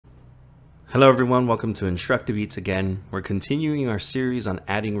Hello everyone, welcome to InstructaBeats again. We're continuing our series on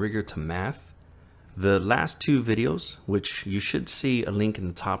adding rigor to math. The last two videos, which you should see a link in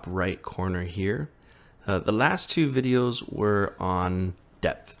the top right corner here, the last two videos were on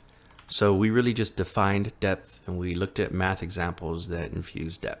depth. So we really just defined depth and we looked at math examples that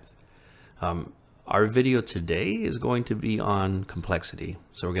infuse depth. Our video today is going to be on complexity.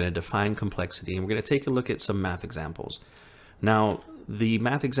 So we're going to define complexity and we're going to take a look at some math examples. Now, the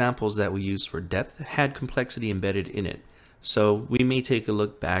math examples that we used for depth had complexity embedded in it. So we may take a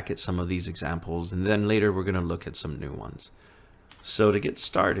look back at some of these examples and then later we're going to look at some new ones. So to get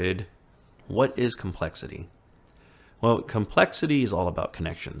started, what is complexity? Well, complexity is all about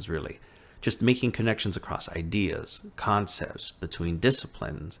connections, really. Just making connections across ideas, concepts, between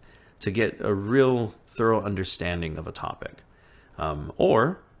disciplines to get a real thorough understanding of a topic.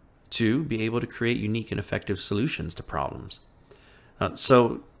 Or to be able to create unique and effective solutions to problems.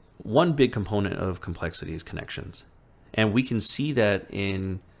 So one big component of complexity is connections. And we can see that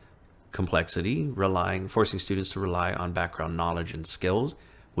in complexity, forcing students to rely on background knowledge and skills,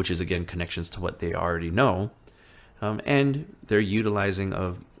 which is again connections to what they already know. And they're utilizing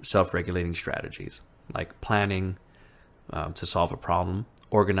of self-regulating strategies like planning to solve a problem,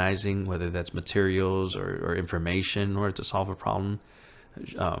 organizing, whether that's materials or information in order to solve a problem,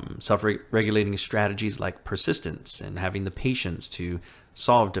 self-regulating strategies like persistence and having the patience to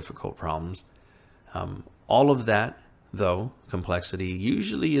solve difficult problems. All of that, though, complexity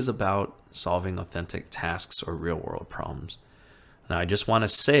usually is about solving authentic tasks or real-world problems. Now, I just want to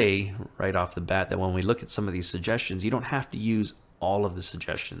say right off the bat that when we look at some of these suggestions, you don't have to use all of the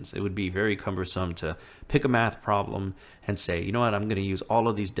suggestions. It would be very cumbersome to pick a math problem and say, you know what, I'm going to use all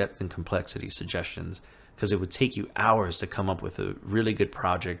of these depth and complexity suggestions, because it would take you hours to come up with a really good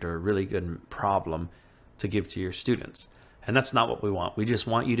project or a really good problem to give to your students. And that's not what we want. We just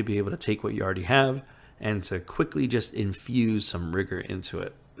want you to be able to take what you already have and to quickly just infuse some rigor into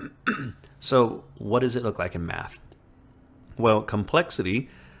it. So what does it look like in math? Well, complexity,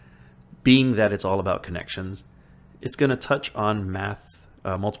 being that it's all about connections, it's going to touch on math,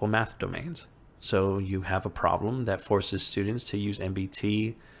 multiple math domains. So you have a problem that forces students to use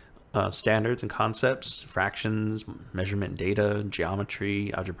MBT standards and concepts, fractions, measurement data,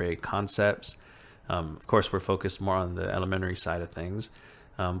 geometry, algebraic concepts. Of course, we're focused more on the elementary side of things.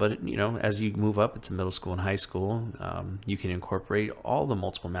 But, you know, as you move up into middle school and high school, you can incorporate all the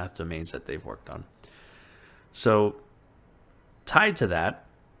multiple math domains that they've worked on. So tied to that,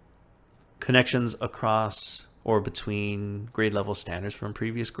 connections across or between grade level standards from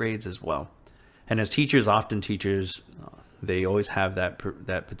previous grades as well. And as teachers, they always have that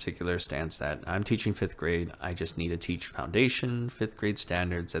particular stance that I'm teaching 5th grade. I just need to teach foundation, 5th grade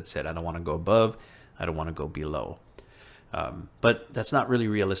standards. That's it. I don't want to go above. I don't want to go below. But that's not really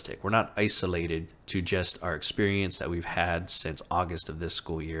realistic. We're not isolated to just our experience that we've had since August of this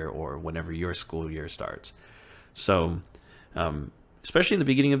school year or whenever your school year starts. So especially in the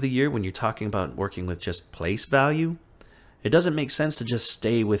beginning of the year when you're talking about working with just place value, it doesn't make sense to just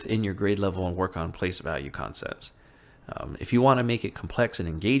stay within your grade level and work on place value concepts. If you want to make it complex and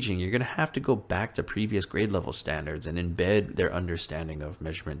engaging, you're going to have to go back to previous grade level standards and embed their understanding of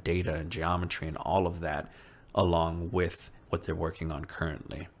measurement data and geometry and all of that along with what they're working on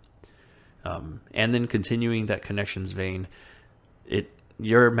currently. And then continuing that connections vein,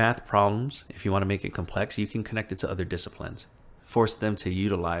 your math problems, if you want to make it complex, you can connect it to other disciplines. Force them to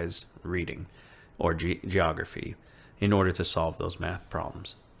utilize reading or geography in order to solve those math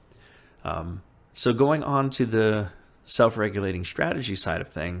problems. So going on to the self-regulating strategy side of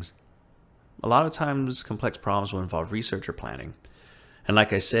things, a lot of times complex problems will involve research or planning. And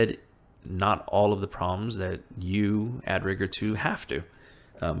like I said, not all of the problems that you add rigor to have to,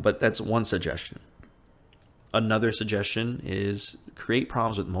 but that's one suggestion. Another suggestion is create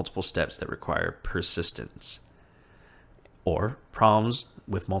problems with multiple steps that require persistence, or problems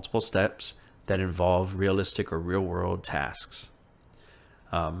with multiple steps that involve realistic or real-world tasks.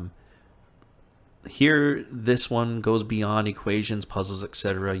 Here, this one goes beyond equations, puzzles,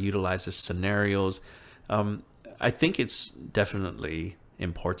 etc., utilizes scenarios. I think it's definitely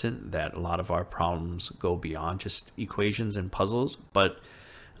important that a lot of our problems go beyond just equations and puzzles, but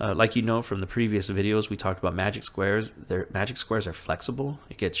like you know from the previous videos, we talked about magic squares. Magic squares are flexible.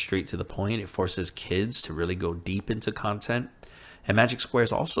 It gets straight to the point. It forces kids to really go deep into content. And magic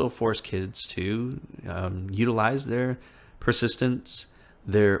squares also force kids to utilize their persistence,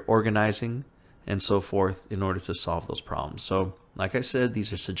 their organizing, and so forth in order to solve those problems. So like I said,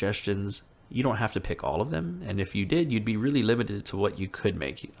 these are suggestions. You don't have to pick all of them. And if you did, you'd be really limited to what you could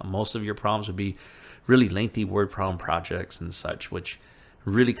make. Most of your problems would be really lengthy word problem projects and such, which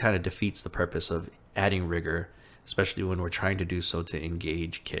really kind of defeats the purpose of adding rigor, especially when we're trying to do so to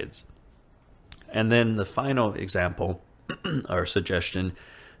engage kids. And then the final example or suggestion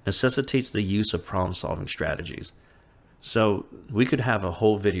necessitates the use of problem-solving strategies. So we could have a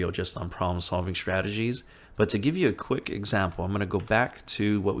whole video just on problem-solving strategies, but to give you a quick example, I'm going to go back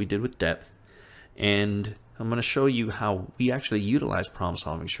to what we did with depth, and I'm going to show you how we actually utilize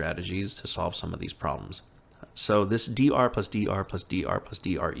problem-solving strategies to solve some of these problems. So this dr plus dr plus dr plus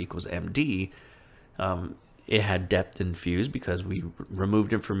dr equals md, it had depth infused because we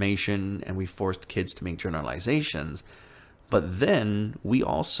removed information and we forced kids to make generalizations. But then we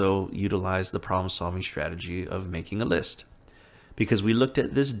also utilized the problem-solving strategy of making a list, because we looked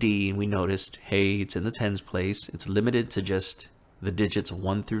at this D and we noticed, hey, it's in the tens place. It's limited to just the digits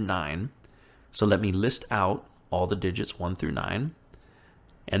 1 through 9. So let me list out all the digits 1 through 9.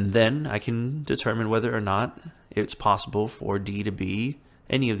 And then I can determine whether or not it's possible for D to be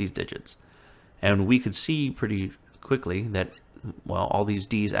any of these digits. And we could see pretty quickly that, well, all these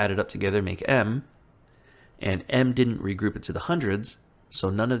D's added up together make M. And M didn't regroup it to the hundreds, so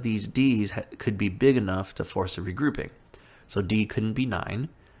none of these D's could be big enough to force a regrouping. So D couldn't be 9,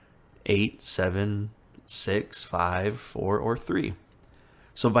 8, 7, 6, 5, 4, or 3.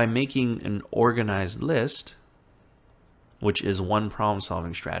 So by making an organized list, which is one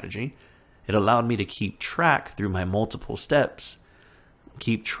problem-solving strategy, it allowed me to keep track through my multiple steps,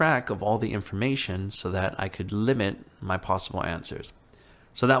 keep track of all the information so that I could limit my possible answers.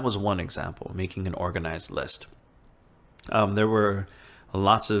 So that was one example, making an organized list. There were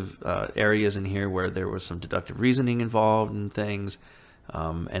lots of areas in here where there was some deductive reasoning involved and things.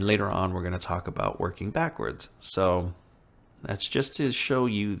 And later on, we're going to talk about working backwards. So that's just to show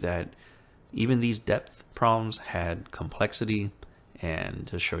you that even these depth problems had complexity, and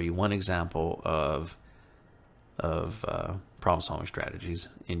to show you one example of problem-solving strategies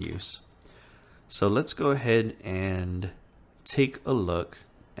in use. So let's go ahead and take a look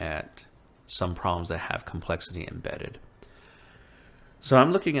at some problems that have complexity embedded. So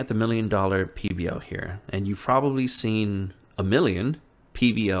I'm looking at the $1 million PBL here, and you've probably seen a million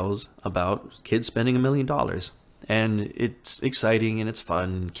PBLs about kids spending $1 million. And it's exciting and it's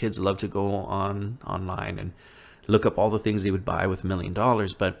fun. Kids love to go online and look up all the things they would buy with $1 million,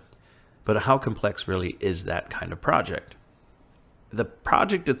 but how complex really is that kind of project? The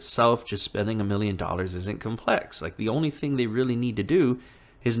project itself, just spending $1 million, isn't complex. Like, the only thing they really need to do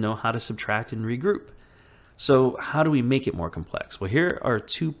is know how to subtract and regroup. So how do we make it more complex? Well, here are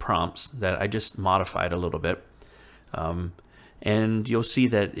two prompts that I just modified a little bit. And you'll see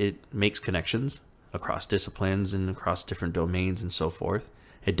that it makes connections across disciplines and across different domains and so forth.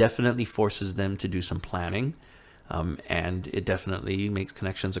 It definitely forces them to do some planning, and it definitely makes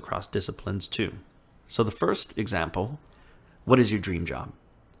connections across disciplines too. So the first example, what is your dream job?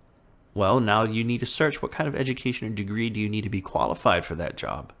 Well, now you need to search what kind of education or degree do you need to be qualified for that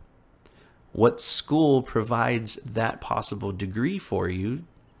job? What school provides that possible degree for you?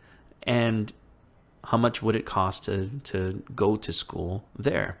 And how much would it cost to go to school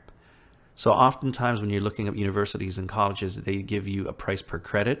there? So oftentimes when you're looking at universities and colleges, they give you a price per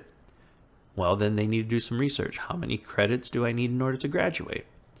credit. Well, then they need to do some research. How many credits do I need in order to graduate?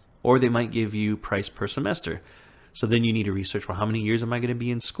 Or they might give you price per semester. So then you need to research, well, how many years am I going to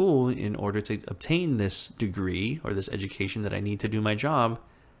be in school in order to obtain this degree or this education that I need to do my job?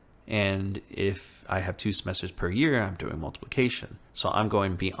 And if I have 2 semesters per year, I'm doing multiplication. So I'm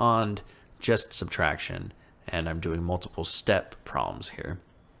going beyond just subtraction, and I'm doing multiple step problems here.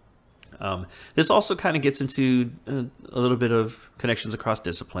 This also kind of gets into a little bit of connections across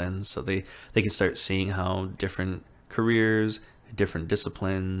disciplines. So they can start seeing how different careers, different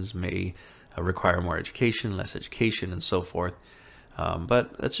disciplines may require more education, less education, and so forth.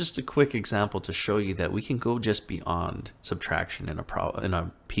 But that's just a quick example to show you that we can go just beyond subtraction in a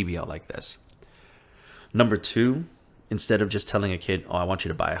PBL like this. Number 2, instead of just telling a kid, oh, I want you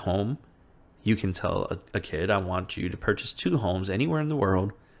to buy a home, you can tell a kid, I want you to purchase 2 homes anywhere in the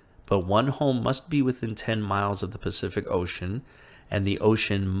world, but one home must be within 10 miles of the Pacific Ocean, and the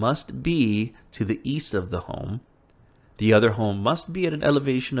ocean must be to the east of the home. The other home must be at an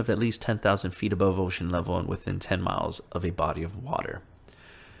elevation of at least 10,000 feet above ocean level and within 10 miles of a body of water.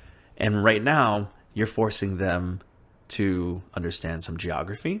 And right now, you're forcing them to understand some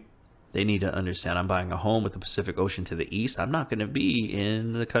geography. They need to understand, I'm buying a home with the Pacific Ocean to the east. I'm not going to be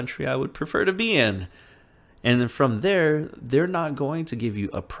in the country I would prefer to be in. And then from there, they're not going to give you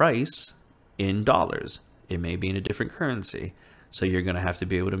a price in dollars. It may be in a different currency. So you're going to have to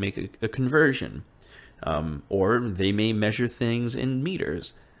be able to make a conversion. Or they may measure things in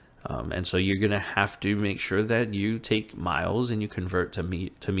meters. And so you're going to have to make sure that you take miles and you convert to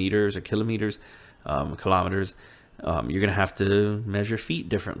meters or kilometers, kilometers. You're going to have to measure feet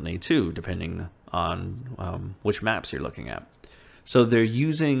differently too, depending on which maps you're looking at. So they're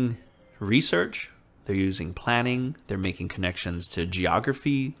using research, they're using planning, they're making connections to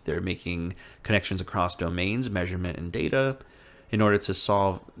geography, they're making connections across domains, measurement and data in order to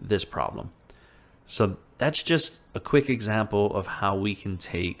solve this problem. So that's just a quick example of how we can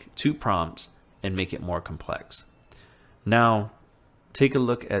take two prompts and make it more complex. Now, take a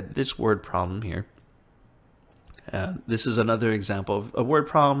look at this word problem here. This is another example of a word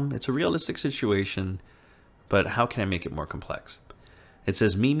problem. It's a realistic situation, but how can I make it more complex? It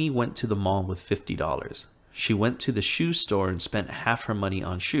says, Mimi went to the mall with $50. She went to the shoe store and spent half her money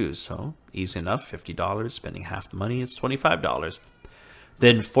on shoes. So easy enough, $50, spending half the money is $25.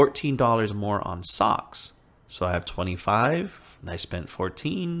 Then $14 more on socks. So I have 25, I spent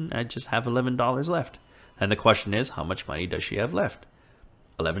 14, I just have $11 left. And the question is, how much money does she have left?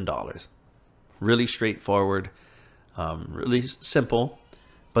 $11. Really straightforward, really simple,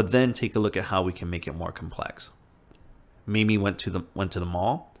 but then take a look at how we can make it more complex. Mimi went to the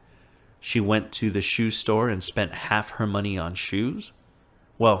mall. She went to the shoe store and spent half her money on shoes.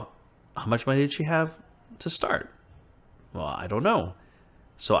 Well, how much money did she have to start? Well, I don't know.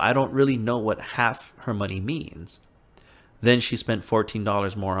 So I don't really know what half her money means. Then she spent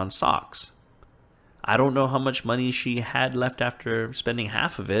 $14 more on socks. I don't know how much money she had left after spending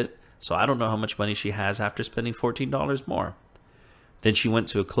half of it. So I don't know how much money she has after spending $14 more. Then she went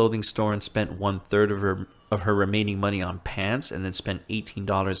to a clothing store and spent 1/3 of her remaining money on pants, and then spent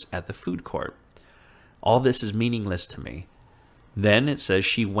 $18 at the food court. All this is meaningless to me. Then it says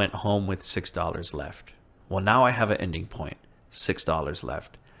she went home with $6 left. Well, now I have an ending point, $6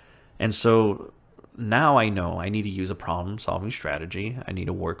 left. And so now I know I need to use a problem-solving strategy. I need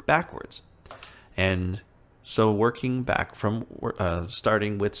to work backwards. And so working back from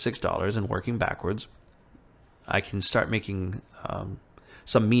starting with $6 and working backwards, I can start making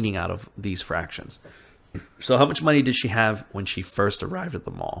some meaning out of these fractions. So how much money did she have when she first arrived at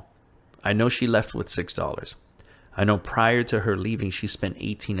the mall? I know she left with $6. I know prior to her leaving, she spent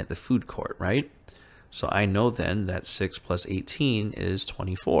 18 at the food court, right? So I know then that 6 plus 18 is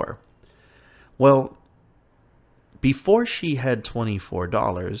 24. Well, before she had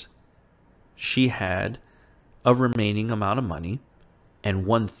 $24, she had a remaining amount of money, and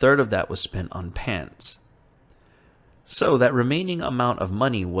 1/3 of that was spent on pants. So that remaining amount of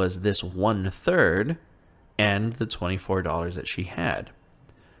money was this 1/3 and the $24 that she had,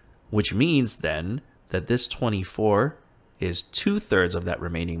 which means then that this 24 is 2/3 of that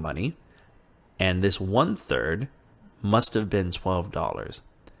remaining money, and this 1/3 must have been $12,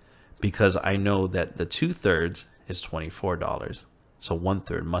 because I know that the 2/3 is $24. So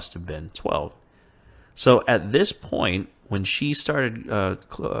 1/3 must have been 12. So at this point, when she started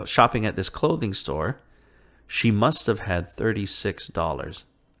shopping at this clothing store, she must have had $36.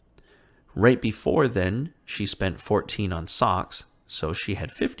 Right before then, she spent 14 on socks, so she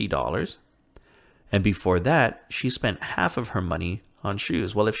had $50. And before that, she spent half of her money on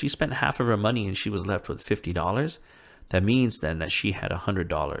shoes. Well, if she spent half of her money and she was left with $50, that means then that she had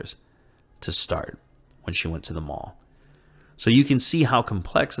 $100 to start when she went to the mall. So you can see how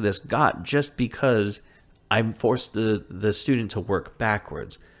complex this got just because I forced the student to work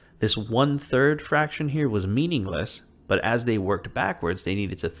backwards. This 1/3 fraction here was meaningless, but as they worked backwards, they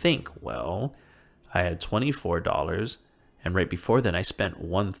needed to think, well, I had $24, and right before then I spent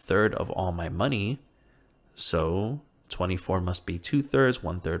 1/3 of all my money, so 24 must be 2/3,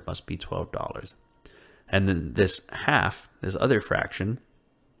 1/3 must be $12. And then this half, this other fraction,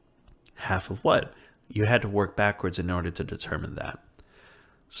 half of what? You had to work backwards in order to determine that.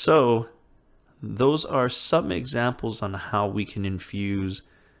 So those are some examples on how we can infuse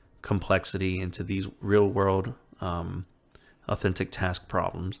complexity into these real-world authentic task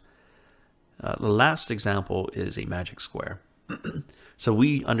problems. The last example is a magic square. So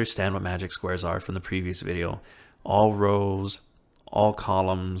we understand what magic squares are from the previous video. All rows, all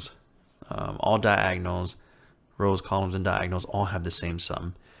columns, all diagonals, rows, columns, and diagonals all have the same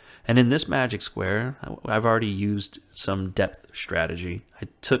sum. And in this magic square, I've already used some depth strategy. I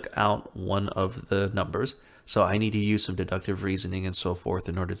took out one of the numbers, so I need to use some deductive reasoning and so forth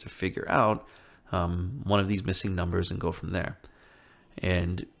in order to figure out one of these missing numbers and go from there.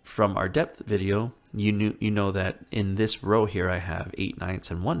 And from our depth video, you know that in this row here I have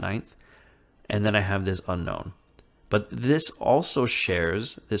 8/9 and 1/9, and then I have this unknown. But this also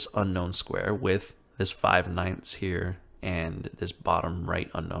shares this unknown square with this 5/9 here and this bottom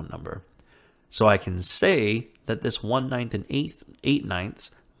right unknown number. So I can say that this 1/9 and 8/9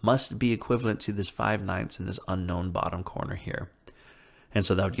 must be equivalent to this 5/9 in this unknown bottom corner here. And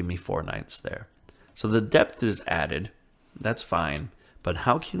so that would give me 4/9 there. So the depth is added, that's fine, but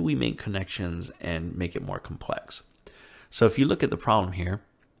how can we make connections and make it more complex? So if you look at the problem here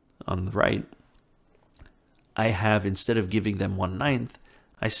on the right, I have, instead of giving them 1/9,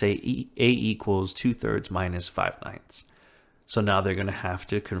 I say A equals 2/3 minus 5/9. So now they're going to have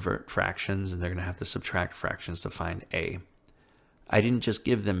to convert fractions and they're going to have to subtract fractions to find A. I didn't just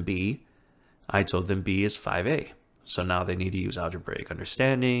give them B, I told them B is 5A. So now they need to use algebraic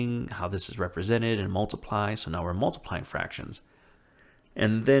understanding, how this is represented, and multiply. So now we're multiplying fractions.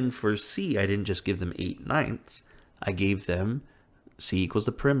 And then for C, I didn't just give them 8/9. I gave them C equals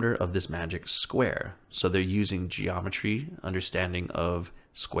the perimeter of this magic square. So they're using geometry, understanding of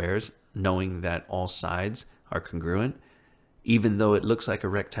squares, knowing that all sides are congruent. Even though it looks like a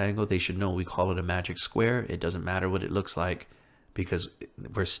rectangle, they should know we call it a magic square. It doesn't matter what it looks like because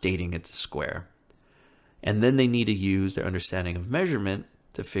we're stating it's a square. And then they need to use their understanding of measurement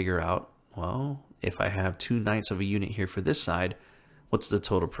to figure out, well, if I have 2/9 of a unit here for this side, what's the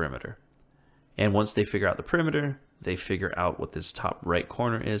total perimeter? And once they figure out the perimeter, they figure out what this top right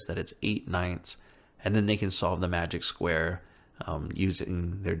corner is, that it's 8/9, and then they can solve the magic square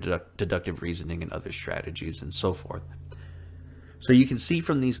using their deductive reasoning and other strategies and so forth. So you can see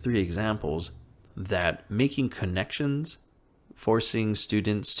from these three examples that making connections, forcing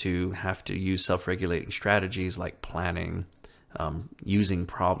students to have to use self-regulating strategies like planning, using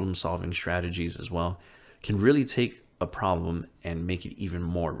problem-solving strategies as well, can really take a problem and make it even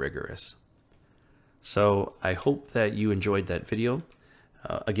more rigorous. So I hope that you enjoyed that video.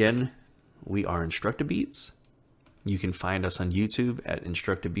 Again, we are InstructaBeats. You can find us on YouTube at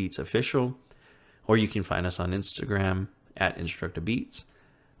InstructaBeats Official, or you can find us on Instagram at InstructaBeats.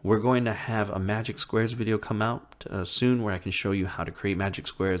 We're going to have a magic squares video come out soon where I can show you how to create magic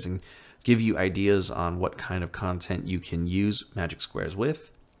squares and give you ideas on what kind of content you can use magic squares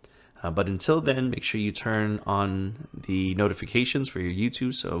with. But until then, make sure you turn on the notifications for your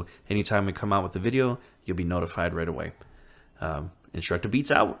YouTube, so anytime we come out with a video, you'll be notified right away. InstructaBeats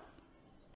out.